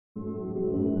Hey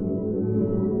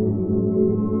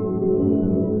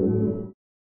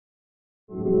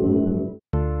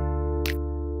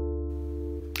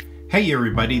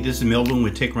everybody, this is Melvin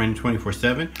with TechRunning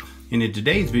 24/7, and in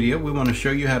today's video we want to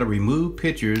show you how to remove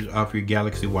pictures off your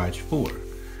Galaxy Watch 4.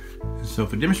 So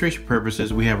for demonstration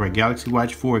purposes, we have our Galaxy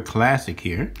Watch 4 Classic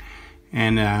here,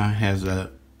 and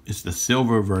it's the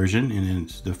silver version, and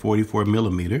it's the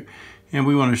 44mm, and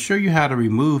we want to show you how to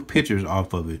remove pictures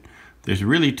off of it. There's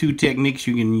really two techniques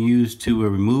you can use to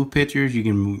remove pictures. You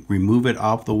can remove it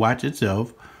off the watch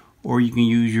itself, or you can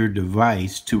use your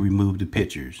device to remove the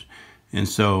pictures. And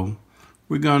so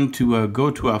we're going to go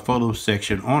to our photos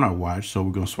section on our watch. So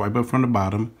we're going to swipe up from the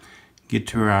bottom, get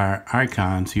to our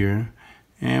icons here,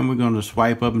 and we're going to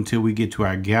swipe up until we get to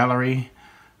our gallery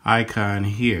icon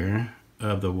here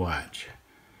of the watch.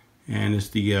 And it's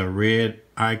the red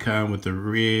icon with the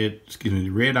red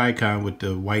icon with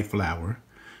the white flower.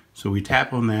 So we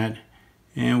tap on that,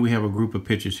 and we have a group of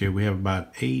pictures here. We have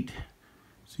about 8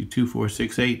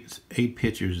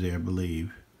 pictures there, I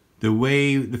believe.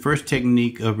 The first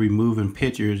technique of removing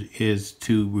pictures is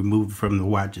to remove from the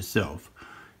watch itself.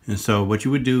 And so what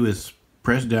you would do is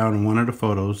press down on one of the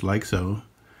photos like so,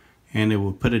 and it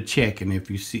will put a check. And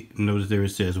if you see, notice there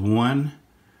it says 1.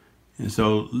 And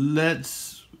so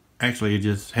it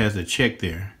just has a check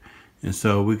there. And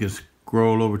so we can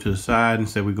scroll over to the side and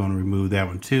say we're going to remove that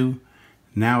one too.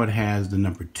 Now it has the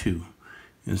number 2.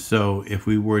 And so if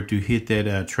we were to hit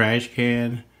that trash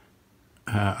can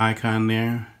icon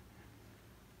there,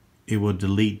 it will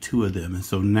delete 2 of them. And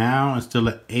so now instead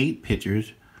of 8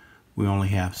 pictures, we only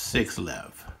have 6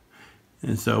 left.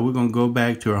 And so we're going to go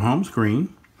back to our home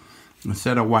screen and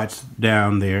set our watch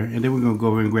down there, and then we're going to go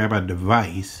over and grab our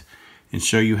device and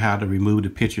show you how to remove the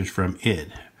pictures from it.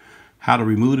 How to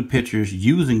remove the pictures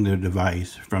using the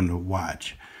device from the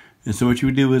watch. And so what you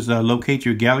would do is locate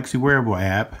your Galaxy Wearable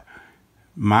app.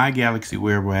 My Galaxy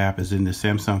Wearable app is in the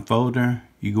Samsung folder.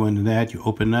 You go into that, you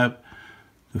open up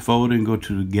the folder and go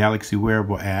to the Galaxy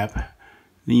Wearable app.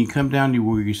 Then you come down to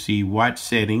where you see Watch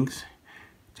Settings.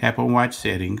 Tap on Watch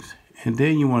Settings, and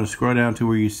then you want to scroll down to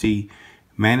where you see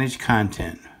Manage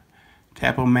Content.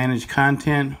 Tap on Manage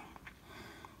Content,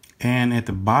 and at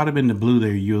the bottom in the blue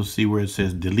there, you'll see where it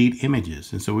says Delete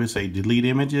Images. And so we'll say Delete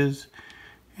Images,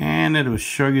 and it will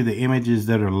show you the images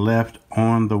that are left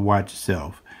on the watch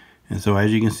itself. And so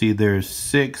as you can see, there's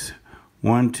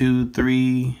 1, 2,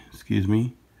 3,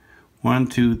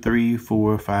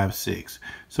 4, 5, 6.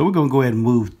 So we're going to go ahead and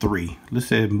move 3. Let's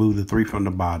say move the 3 from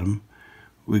the bottom.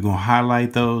 We're going to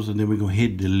highlight those, and then we're going to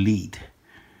hit delete.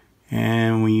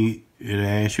 And when it'll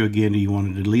ask you again, do you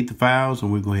want to delete the files?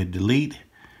 And we're going to hit delete.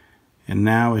 And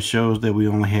now it shows that we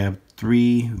only have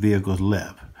 3 vehicles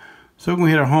left. So we're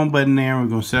going to hit our home button there. We're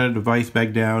going to set our device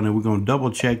back down, and we're going to double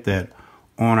check that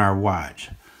on our watch.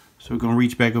 So we're going to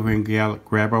reach back over and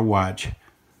grab our watch.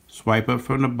 Swipe up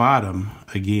from the bottom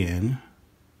again,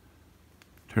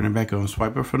 turn it back on,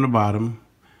 swipe up from the bottom,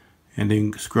 and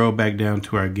then scroll back down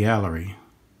to our gallery.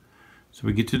 So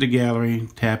we get to the gallery,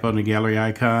 tap on the gallery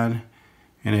icon,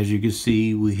 and as you can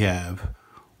see, we have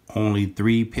only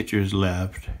 3 pictures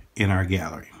left in our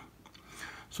gallery.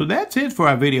 So that's it for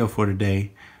our video for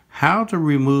today, how to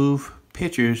remove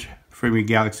pictures from your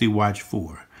Galaxy Watch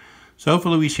 4. So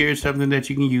hopefully we shared something that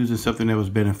you can use and something that was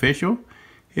beneficial.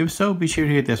 If so, be sure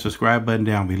to hit that subscribe button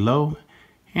down below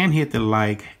and hit the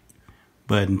like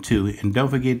button too. And don't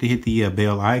forget to hit the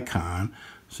bell icon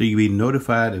so you'll be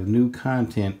notified of new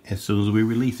content as soon as we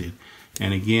release it.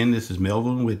 And again, this is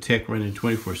Melvin with TechRunning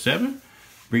 24/7,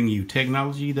 bringing you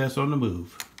technology that's on the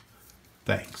move.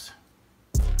 Thanks.